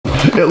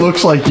It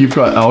looks like you've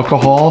got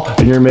alcohol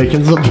and you're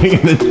making something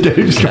and then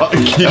Dave's got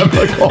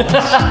chemicals.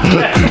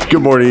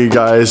 Good morning, you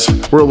guys.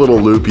 We're a little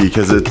loopy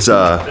because it's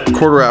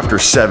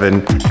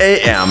 7:15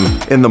 a.m.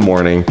 in the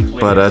morning.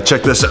 But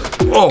check this out.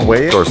 Oh,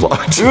 wait. Door's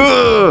locked.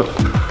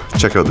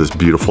 Check out this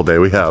beautiful day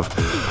we have.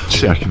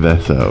 Check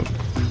this out.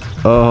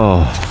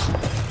 Oh,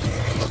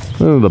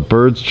 the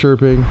birds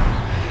chirping.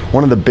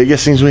 One of the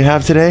biggest things we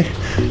have today,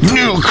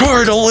 new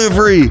car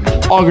delivery.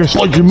 August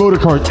Luxury Motor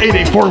Cars,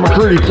 884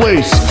 McCurdy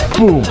Place.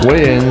 Boom,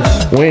 wins.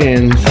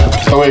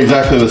 Oh wait,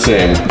 exactly the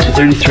same.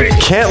 33.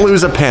 Can't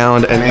lose a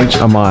pound, an inch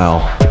a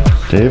mile.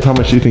 Dave, how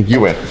much do you think you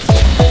win?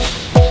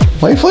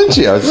 Why are you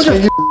flinching? I was just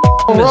making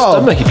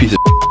I'm like a piece of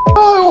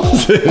Oh, I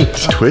wasn't.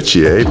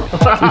 Twitchy, eh?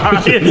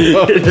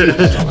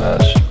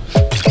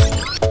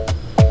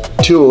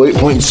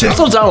 208.6.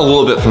 Slowed down a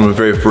little bit from the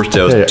very first day.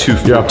 I was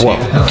 214.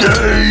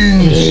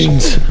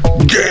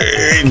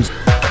 Gains.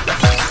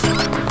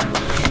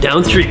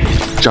 Down 3.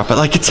 Drop it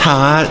like it's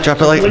hot. Drop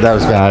it like that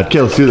was bad.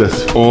 Okay, let's do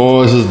this.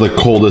 Oh, this is the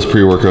coldest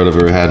pre-workout I've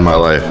ever had in my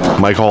life.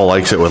 Michael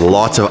likes it with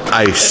lots of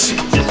ice.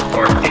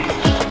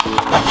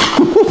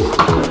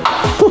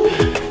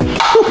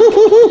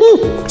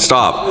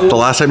 Stop. The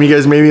last time you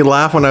guys made me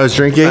laugh when I was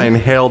drinking, I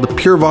inhaled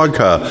pure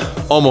vodka.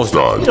 Almost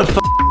done.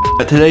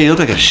 Today you look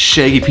like a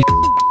shaggy piece.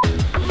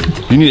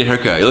 You need a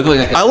haircut. You look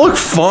like I look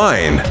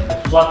fine.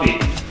 Fluffy.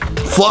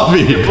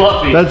 Fluffy.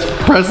 That's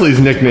Presley's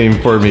nickname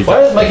for me.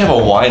 Why does Mike have a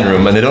wine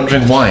room and they don't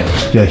drink wine?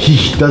 Yeah, he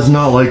does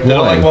not like wine. They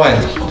don't like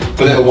wine,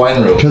 but they have a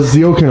wine room. Because it's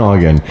the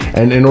Okanagan.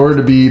 And in order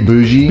to be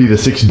bougie, be the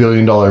 $6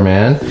 billion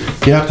man,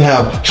 you have to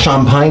have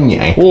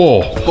champagne.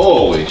 Whoa.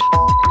 Holy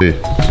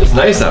it's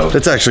nice out.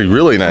 That's actually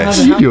really nice.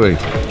 What are you doing?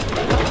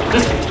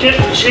 Just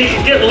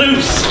get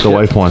loose. The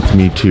wife wants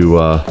me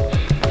to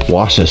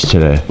wash this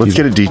today. Let's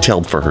get it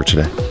detailed for her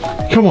today.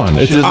 Come on.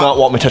 She does not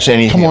want me touching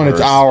anything. Come on, it's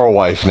our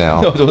wife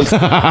now. No, don't.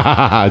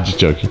 Just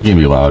joking. You can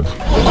be loud.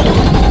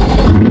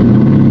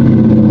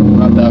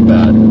 Not that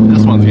bad.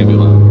 This one's gonna be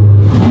loud.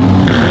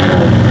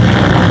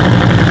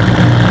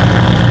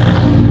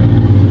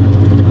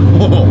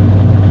 Oh.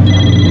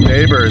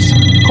 Neighbors.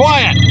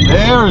 Quiet!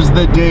 There's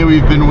the day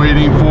we've been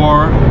waiting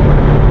for.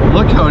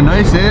 Look how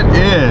nice it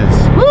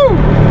is. Woo!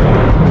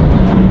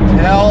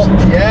 Hell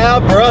yeah,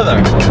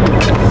 brother.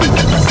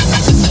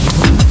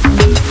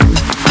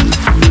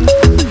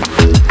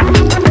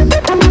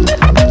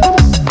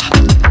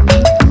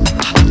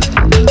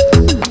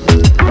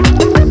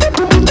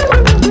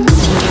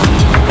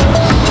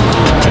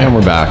 And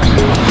we're back.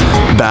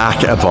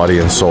 Back at Body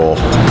and Soul.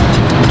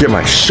 Get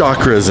my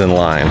chakras in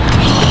line.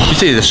 You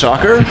say the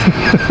shocker?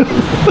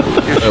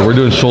 We're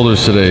doing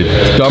shoulders today.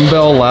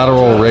 Dumbbell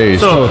lateral raise.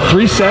 So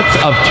 3 sets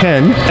of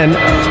 10 and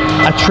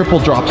a triple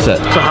drop set.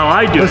 So how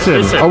I do it.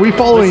 Listen, are we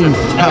following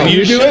how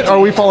you do it, or are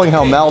we following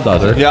how Mel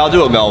does it? Yeah, I'll do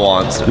what Mel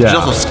wants. Yeah. She's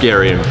also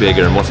scary and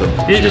bigger and wants to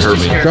hurt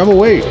me. Grab a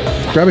weight.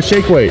 Grab a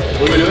shake weight.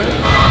 What are we doing?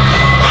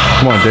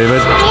 Come on,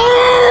 David.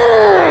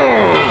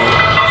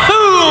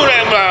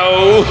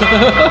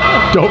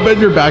 Don't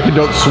bend your back and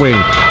don't swing.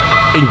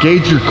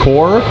 Engage your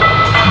core.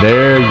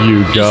 There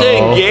you go. You say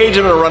engage,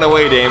 I'm gonna run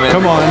away, Damon.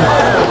 Come on.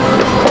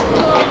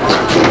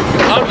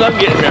 I'm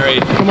getting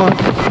married. Come on.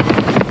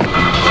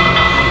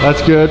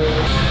 That's good.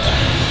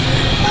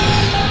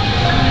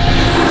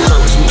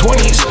 Start with some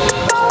 20s.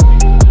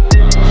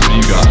 What do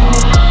you got?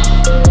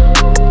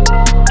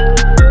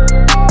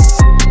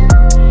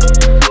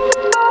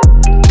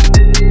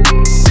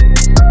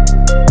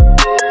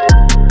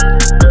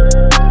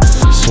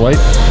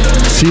 Swipe.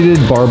 Seated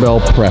barbell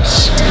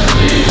press.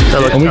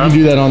 And we can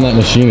do that on that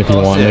machine if you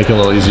want. Make it a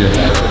little easier.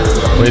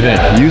 What do you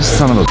think? Use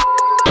son of a.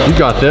 You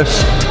got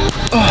this.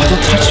 Oh,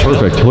 don't touch me.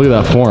 Perfect. Look at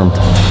that form.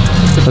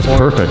 That's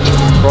perfect.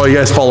 For all you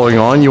guys following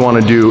on, you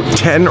want to do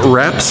 10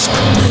 reps,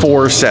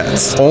 4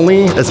 sets.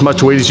 Only as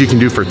much weight as you can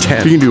do for 10.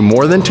 If you can do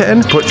more than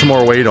 10, put some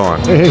more weight on.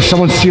 Hey,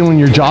 someone's stealing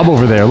your job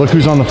over there. Look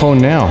who's on the phone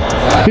now.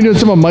 You doing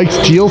some of Mike's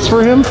deals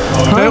for him?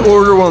 Can I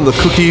order one of the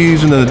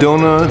cookies and the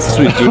donuts? That's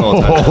what he's doing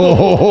all the time.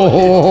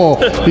 Oh,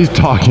 he's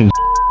talking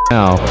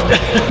now.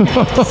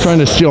 Trying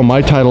to steal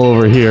my title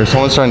over here.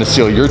 Someone's trying to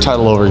steal your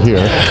title over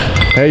here.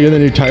 Hey, you're the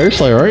new tire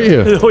slayer, aren't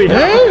you? Oh, yeah.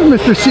 Hey,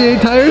 Mr. CA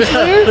Tire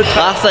Slayer?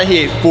 Last night he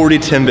ate 40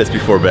 Timbits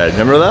before bed.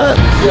 Remember that?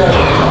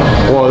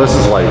 Yeah. Whoa, this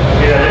is like...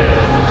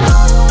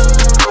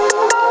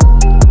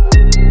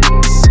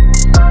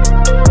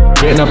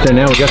 Getting up there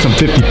now. We got some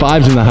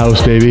 55s in the house,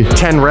 baby.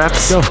 10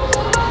 reps. Go.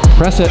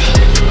 Press it.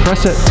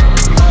 Press it.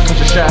 Touch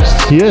your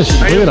chest. He is.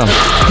 Look at him.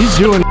 He's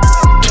doing...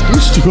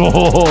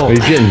 Oh,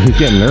 he's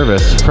getting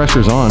nervous.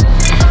 Pressure's on.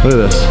 Look at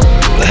this.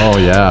 Oh,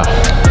 yeah.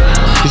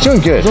 He's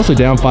doing good. He's also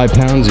down 5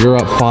 pounds. You're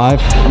up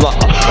 5. I'm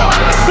not up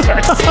 5.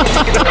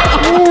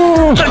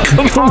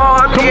 Come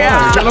on,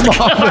 Get him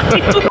off.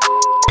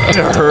 It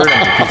hurt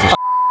him.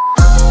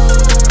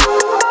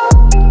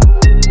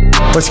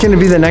 What's going to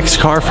be the next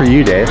car for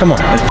you, Dave? Come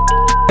on.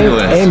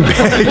 Anyway. Aim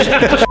big.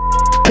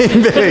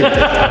 Aim big.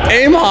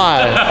 Aim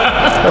high.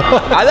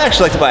 I'd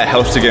actually like to buy a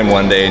house again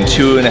one day in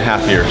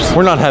 2.5 years.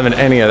 We're not having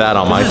any of that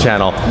on my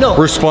channel. No.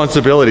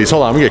 Responsibilities.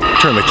 Hold on, I'm gonna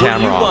turn the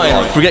camera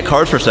off. Forget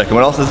cars for a second.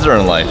 What else is there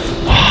in life?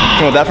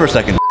 Think about that for a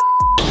second.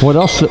 What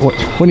else? What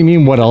do you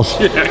mean, what else?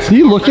 Do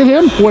you look at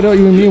him? What do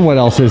you mean, what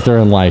else is there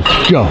in life?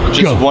 Go,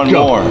 Just one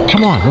more.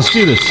 Come on, let's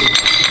do this.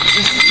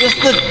 Just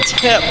the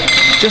tip.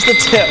 Just the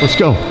tip. Let's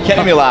go. Can't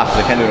make me laugh.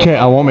 I can't do it. Okay,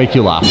 I won't make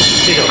you laugh.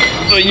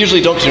 I usually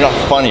don't because you're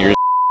not funny. You're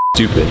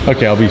stupid.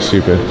 Okay, I'll be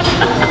stupid.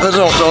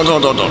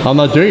 Don't. I'm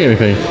not doing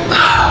anything.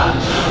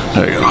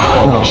 There you go.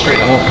 No. Straight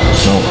up.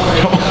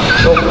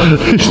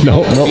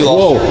 No.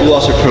 Whoa. You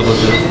lost your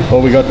privileges. Oh,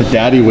 we got the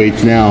daddy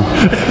weights now.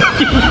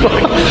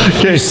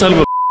 Okay, son of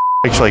a.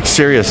 It's like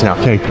serious now.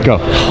 Okay, go.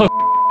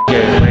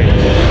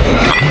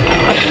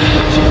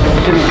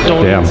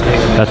 Damn,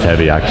 that's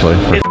heavy actually.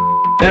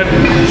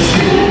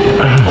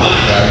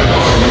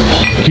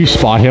 Can you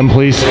spot him,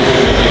 please?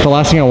 The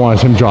last thing I want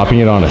is him dropping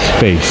it on his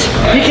face.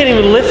 He can't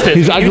even lift this.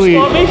 He's Can ugly, you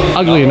spot me?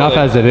 ugly enough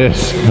as it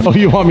is. Oh,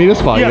 you want me to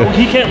spot Yeah, you? well,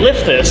 he can't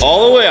lift this.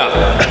 All the way up.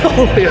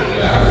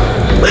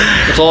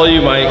 It's all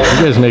you, Mike.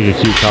 You guys make a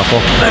cute couple.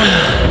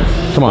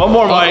 Come on. One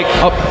more, Mike.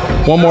 Up.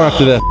 One more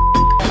after this.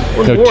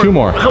 No, two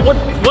more. What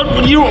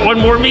you know what one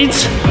more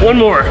means? One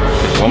more.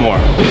 One more.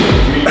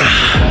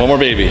 One more,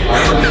 baby.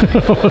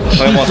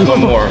 I want one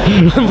more.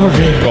 One more,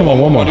 baby. Come on,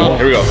 one more.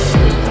 Here we go.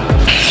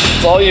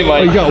 It's all you, Oh,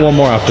 Mike. you got one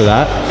more after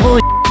that.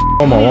 Holy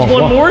One more.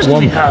 One more do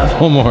we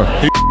have? One more.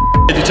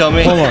 Did you tell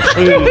me? One more. Can't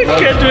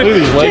do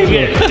it. Take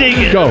it. Take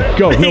it. Go.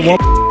 No,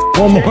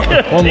 one more.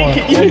 One more.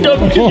 You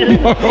don't.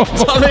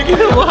 Stop making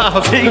him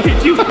laugh. Take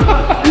it. You.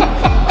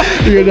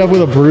 You're gonna end up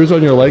with a bruise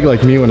on your leg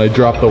like me when I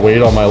drop the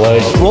weight on my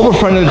leg. The role of a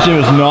friend in the gym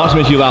is not to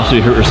make you laugh so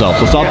you hurt yourself.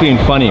 So stop being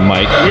funny,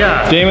 Mike.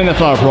 Yeah. Damon, that's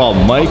not a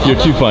problem. Mike, you're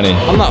too funny.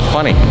 I'm not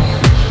funny.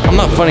 I'm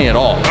not funny at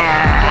all.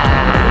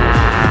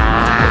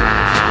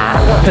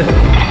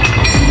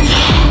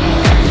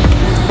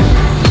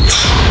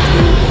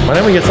 Why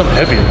didn't we get something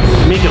heavier?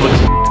 Make it look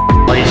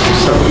light. You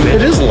son of a bitch.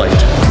 It is light.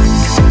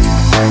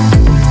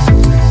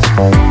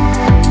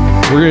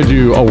 We're gonna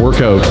do a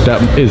workout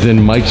that is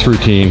in Mike's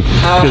routine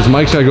because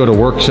Mike's gotta go to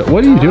work. So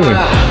what are you doing?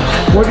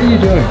 What are you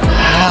doing?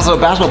 That's what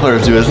basketball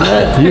players do, isn't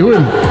it?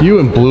 You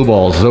and blue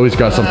balls has always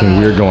got something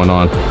weird going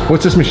on.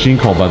 What's this machine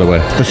called, by the way?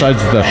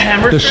 Besides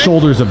the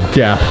shoulders of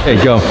death.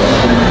 Hey, go.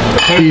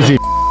 Easy.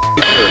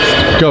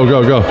 Go.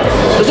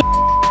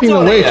 You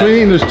know, weights. What do you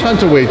mean? There's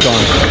tons of weights on.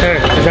 Hey,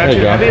 is that There you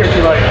too go. heavy or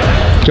too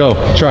light? Go.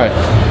 Try it.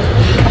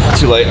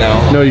 Too late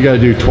now. No, you gotta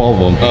do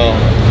 12 of them.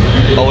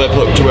 Oh, wait,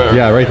 put to where?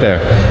 Yeah, right there.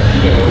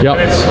 Yep.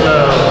 It's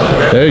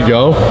There you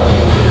go.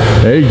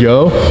 There you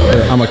go.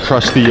 I'm gonna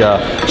crush the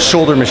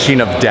shoulder machine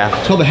of death.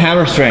 It's called the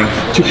hammer strength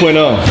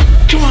 2.0.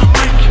 Come on,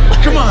 Mike.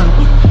 Come on.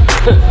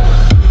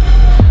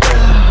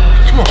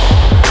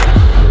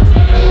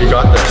 You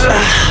got this.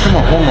 Come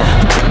on, one more.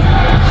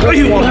 What do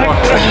you want?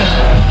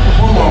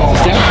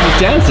 He's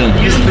dancing.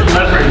 Using the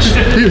leverage.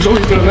 He's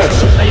always doing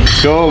this.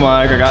 Let's go,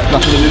 Mike. I got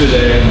nothing to do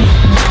today.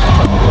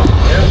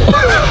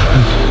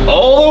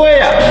 All the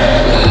way up.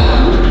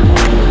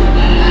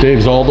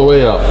 Dave's all the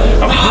way up.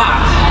 I'm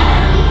hot.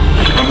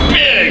 I'm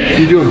big.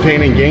 You doing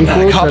pain and gain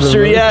quotes? Cups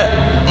here yet?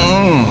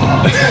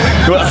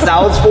 You know what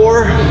salad's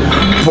for?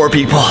 For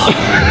people.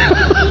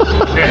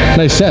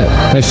 Nice set.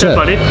 Nice set.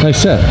 buddy.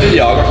 Nice set.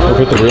 Videographer.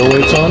 Put the real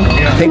weights on.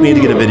 I think we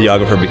need to get a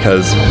videographer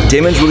because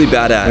Damon's really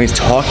bad at when he's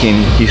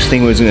talking, he's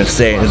thinking what he's gonna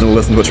say and doesn't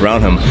listen to what's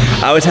around him.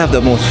 I always have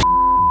the most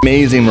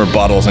amazing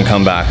rebuttals and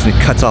comebacks and he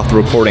cuts off the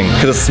recording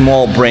because a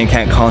small brain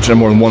can't concentrate on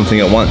more than one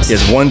thing at once. He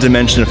has one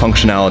dimension of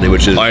functionality,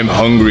 which is I'm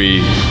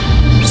hungry,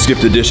 skip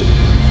the dish.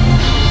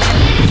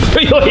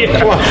 Oh, yeah.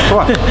 Come on.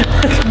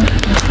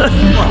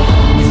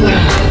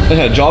 I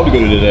had a job to go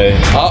to today.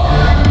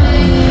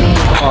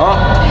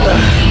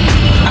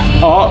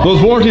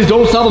 Those warranties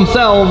don't sell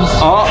themselves.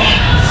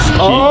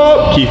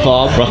 Key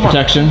fob, rust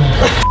protection,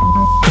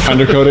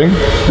 undercoating.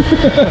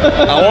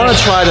 I want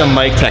to try the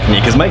mic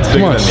technique because Mike's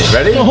bigger than me.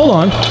 Ready? Oh, hold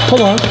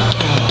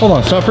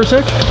on. Stop for a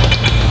sec.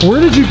 Where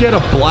did you get a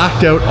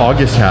blacked out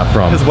August hat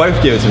from? His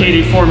wife gave it to me.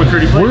 84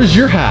 McCurdy Place. Where's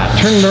your hat?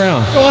 Turn it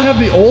around. Oh, I have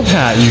the old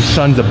hat, you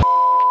sons of.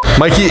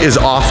 Mikey is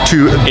off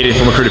to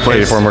 84 McCurdy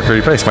Place. 84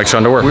 McCurdy Place. Mike's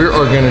on to work. We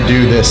are gonna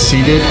do this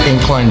seated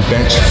incline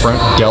bench front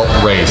delt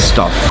raise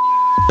stuff.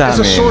 It's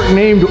a short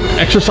named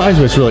exercise,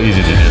 but it's really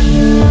easy to do.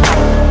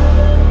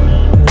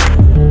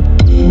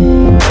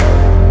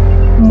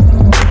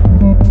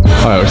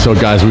 All right, so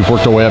guys, we've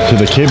worked our way up to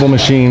the cable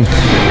machine.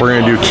 We're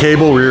gonna do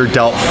cable rear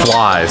delt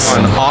flies.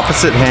 On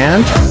opposite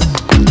hand.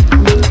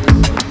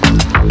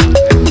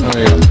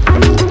 There you go.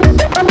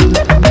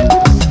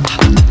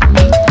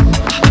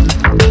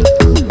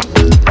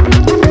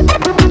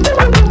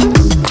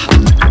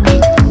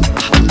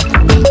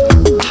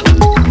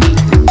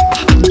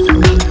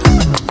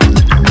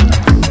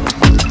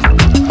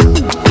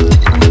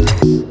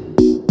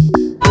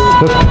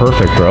 That's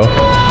perfect, bro.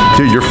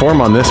 Dude, your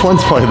form on this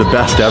one's probably the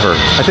best ever.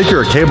 I think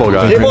you're a cable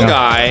guy. Cable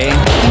guy.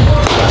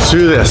 Let's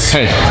do this.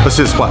 Hey. Let's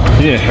do this spot.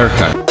 You need a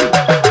haircut.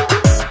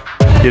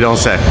 You don't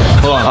say.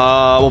 Hold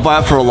on. We'll buy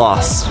it for a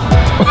loss.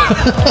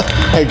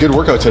 Hey, good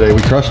workout today.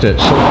 We crushed it.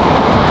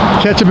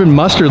 Ketchup and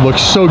mustard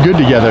looks so good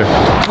together.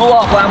 Pull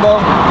off, Lambo.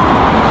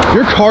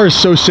 Your car is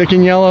so sick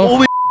in yellow.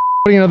 Holy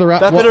putting another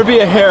wrap. that better be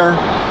a hair.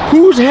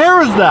 Whose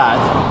hair is that?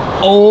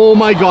 Oh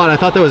my god, I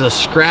thought that was a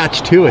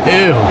scratch too. Ew.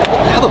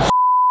 How the f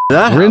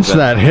that Rinse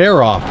happened? that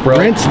hair off, bro.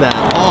 Rinse that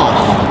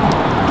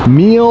off.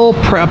 Meal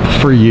prep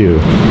for you.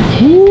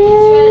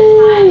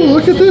 Ooh,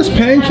 look at this,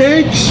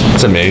 pancakes.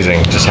 It's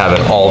amazing just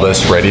having all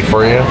this ready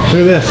for you. Look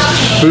at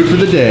this, food for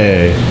the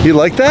day. You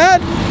like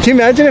that? Can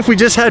you imagine if we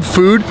just had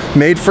food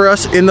made for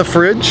us in the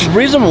fridge? The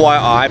reason why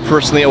I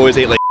personally always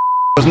ate like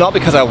was not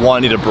because I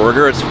wanted a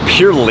burger, it's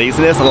pure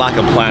laziness and lack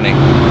of planning.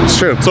 It's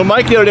true. So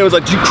Mike the other day was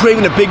like, "Do you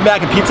craving a Big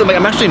Mac and pizza?" I'm like,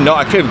 I'm actually not,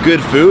 I crave good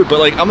food, but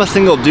like I'm a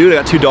single dude, I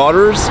got 2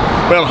 daughters.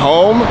 When I'm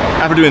home,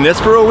 after doing this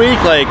for a week,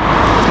 like,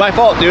 it's my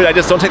fault, dude. I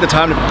just don't take the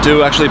time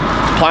to actually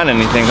plan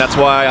anything. That's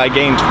why I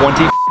gained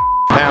 20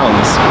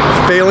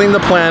 pounds. Failing the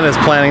plan is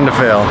planning to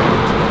fail.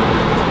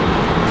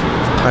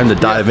 Time to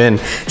dive in.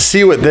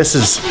 See what this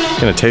is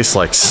gonna taste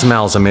like.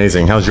 Smells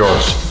amazing. How's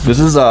yours? This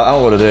is, I don't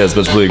know what it is,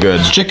 but it's really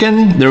good.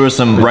 Chicken, there was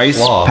some rice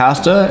slaw.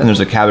 pasta, and there's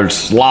a cabbage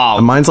slaw.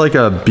 Mine's like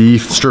a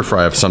beef stir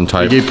fry of some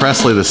type. I gave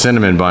Presley the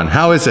cinnamon bun.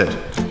 How is it?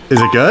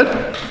 Is it good?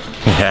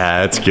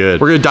 Yeah, it's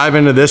good. We're gonna dive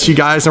into this, you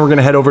guys, and we're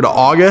gonna head over to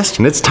August,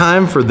 and it's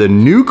time for the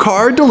new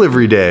car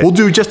delivery day. We'll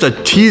do just a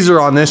teaser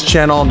on this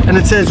channel, and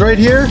it says right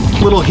here,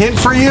 little hint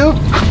for you.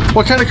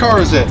 What kind of car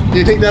is it? Do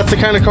you think that's the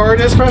kind of car it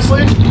is,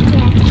 Presley?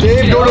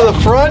 Dave, go to the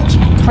front.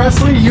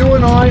 Presley, you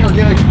and I are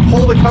gonna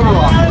pull the cover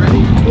off. Ready?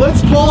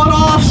 Let's pull it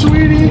off,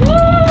 sweetie.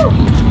 Woo!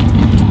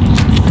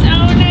 So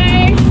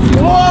nice.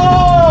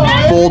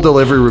 Whoa! Full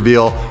delivery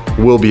reveal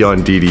will be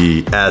on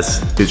DDE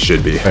as it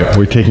should be. All right,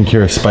 we're taking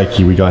care of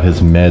Spiky. We got his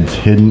meds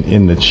hidden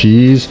in the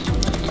cheese.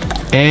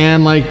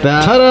 And like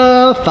that,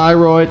 ta-da,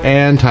 thyroid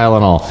and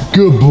Tylenol.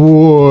 Good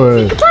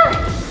boy.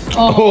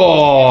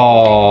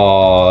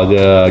 Oh,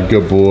 yeah,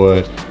 good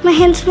boy. My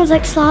hand smells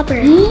like slobber.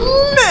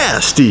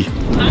 Nasty.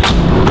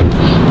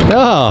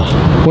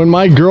 Oh, when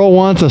my girl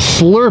wants a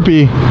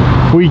Slurpee,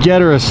 we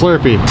get her a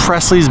Slurpee.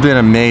 Presley's been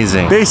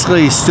amazing.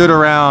 Basically stood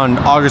around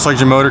August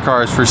Luxury Motor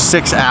Cars for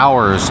 6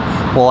 hours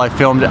while I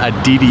filmed a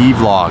DDE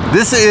vlog.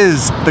 This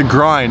is the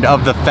grind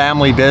of the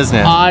family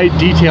business. I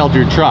detailed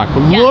your truck.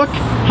 Look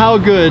how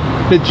good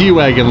the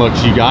G-Wagon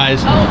looks, you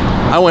guys.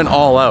 I went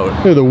all out.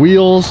 Look at the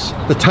wheels,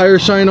 the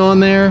tires shine on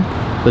there.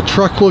 The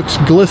truck looks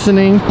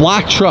glistening.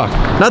 Black truck.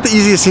 Not the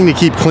easiest thing to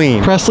keep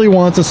clean. Presley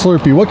wants a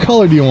Slurpee. What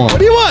color do you want? What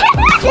do you want?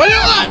 What do you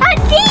want? I'm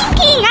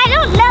thinking. I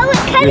don't know what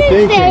color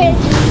You're there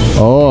thinking. is.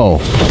 Oh,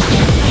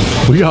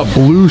 we got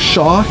Blue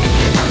Shock,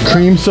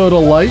 Cream Soda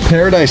Light,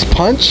 Paradise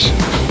Punch,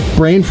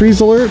 Brain Freeze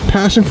Alert,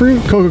 Passion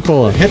Fruit,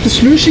 Coca-Cola. Hit the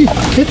smooshie.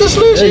 Hit the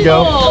smooshie. There you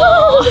go.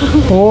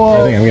 Oh.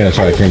 I think I'm gonna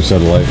try Cream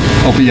Soda Light.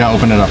 Open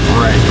it up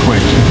right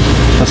quick.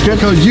 That's good. What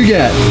color did you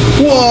get?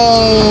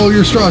 Whoa,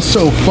 your straw's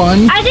so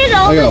fun. I did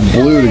all I got the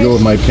blue to colors. go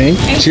with my pink.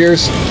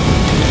 Cheers.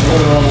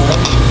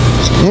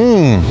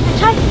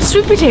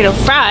 Sweet potato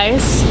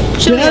fries. Get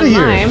Chili out of and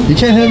here. lime. You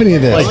can't have any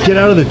of this. Like, get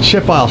out of the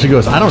chip aisle. She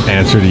goes, I don't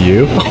answer to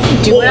you.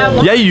 Do what I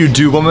want. Yeah, you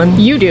do, woman.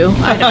 You do.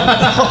 I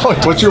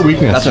don't. What's your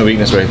weakness? That's my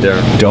weakness right there.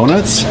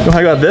 Donuts? Oh,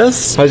 I got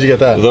this. How'd you get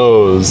that?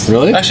 Those.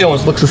 Really? Actually,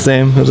 almost looks the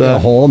same as A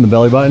that. hole in the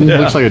belly button. Yeah.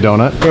 Looks like a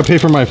donut. I'm gonna pay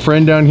for my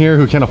friend down here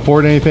who can't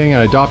afford anything.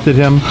 I adopted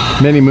him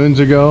many moons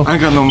ago. I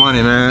ain't got no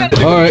money, man.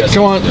 All right,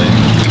 come on.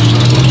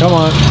 Come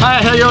on.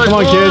 Hi, how you Come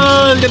on,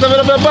 kids. Get the bit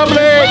of public.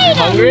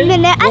 Wait a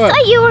minute. I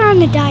thought you were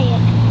on a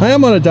diet. I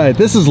am on a diet.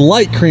 This is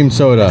light cream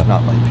soda.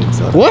 Not light cream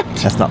soda. What?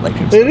 That's not light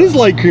cream soda. It is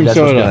light cream That's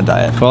supposed to be on a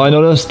soda. diet. Well, I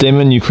noticed,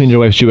 Damon, you cleaned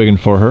your wife's G-Wagon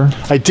for her,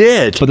 I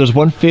did. but there's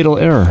one fatal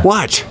error.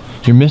 What?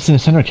 You're missing a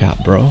center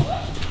cap, bro.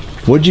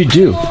 What'd you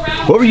do?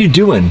 What were you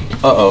doing?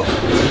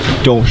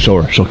 Uh-oh. Don't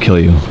show her. She'll kill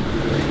you.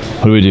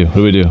 What do we do? What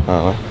do we do?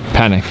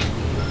 Panic.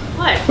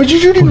 What'd you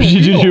do to What me? did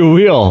you do to your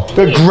wheel?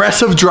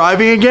 Aggressive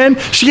driving again?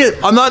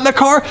 I'm not in the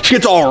car. She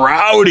gets all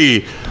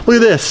rowdy. Look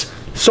at this.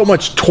 So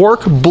much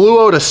torque,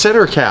 blew out a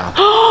center cap.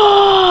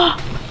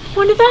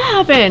 When did that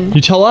happen?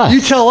 You tell us.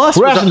 You tell us.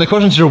 We're what asking the- the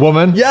questions to your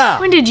woman. Yeah.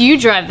 When did you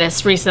drive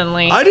this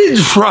recently? I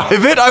didn't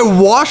drive it. I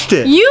washed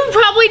it. You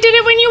probably did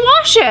it when you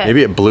wash it.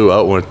 Maybe it blew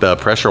out with the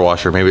pressure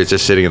washer. Maybe it's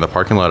just sitting in the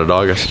parking lot at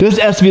August. This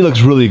SV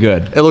looks really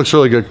good. It looks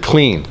really good,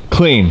 clean.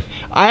 Clean.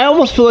 I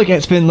almost feel like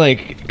it's been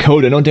like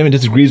coated. I know Damon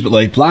disagrees, but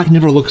like black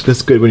never looks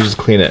this good when you just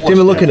clean it.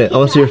 Damon, look at it. I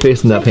want to see your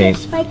face in that paint.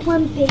 Spike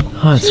one big.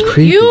 Oh, it's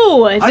creepy.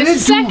 You, I the didn't do-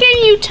 second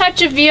you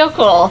touch a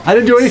vehicle, I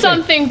didn't do anything.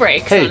 something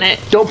breaks on Hey, it.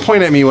 don't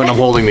point at me when I'm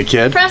holding the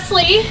kid.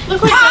 Presley,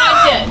 look what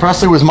Dad did.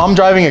 Presley, was mom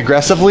driving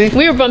aggressively?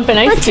 We were bumping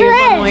ice What's cubes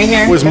on the way yours?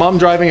 here. Was mom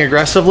driving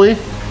aggressively?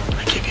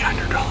 I gave you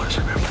 $100,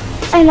 remember?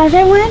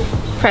 Another one?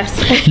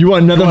 Presley. You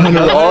want another $100?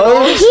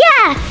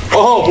 Yeah.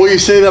 Oh, will you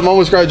say that mom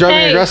was driving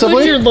Hey, aggressively?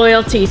 who's your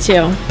loyalty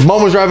to?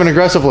 Mom was driving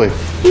aggressively.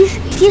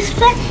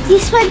 You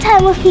spend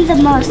time with me the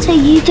most, so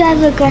you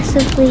drive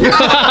aggressively.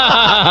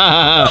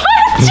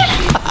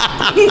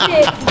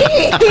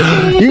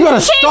 You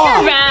gotta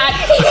stop.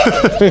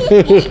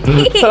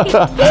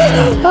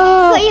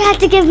 But you have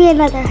to give me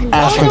another $100.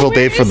 Ask Uncle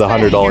Dave for the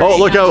 $100. Oh,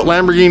 look out,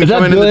 Lamborghini Is that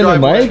coming in the billionaire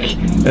driveway.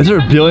 Mike? Is there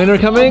a billionaire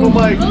coming?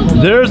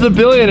 There's the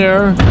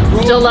billionaire.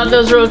 Still love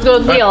those rose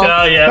gold wheels.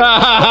 Oh,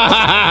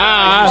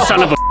 yeah.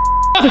 Son of a.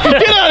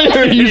 Get out of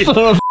here, you son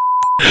of a.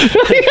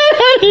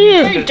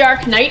 Very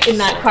dark night in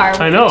that car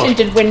with I know. the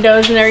tinted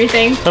windows and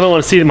everything. I don't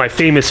want to see my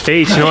famous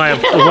face. You know, I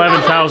have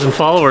 11,000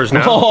 followers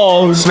now.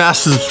 Oh,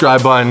 Smash the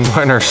subscribe button,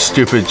 join our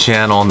stupid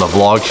channel on the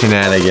vlog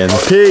shenanigans.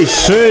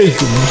 Peace.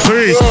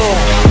 Peace.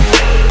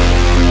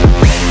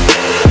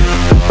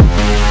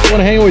 You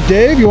wanna hang out with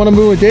Dave? You wanna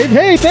move with Dave?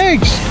 Hey,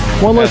 thanks.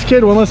 One less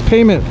kid, one less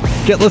payment.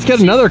 Let's get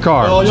another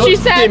car. She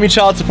said, Pay me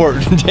child support,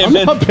 I'm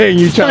Damon. not paying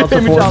you child Pay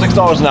me support.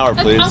 $6 an hour,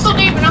 that's please. Uncle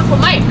Dave and Uncle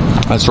Mike.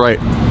 That's right.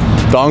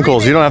 The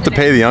uncles, you don't have to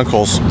pay the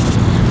uncles.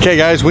 Okay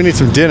guys, we need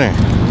some dinner.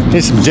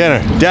 Need some dinner.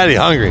 Daddy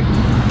hungry.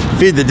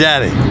 Feed the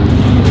daddy.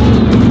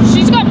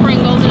 She's got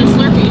Pringles and a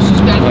Slurpee.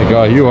 She's good. Oh my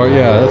God, you are,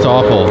 yeah, that's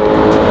awful.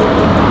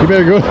 You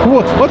better go,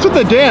 what's with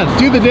the dance?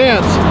 Do the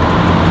dance.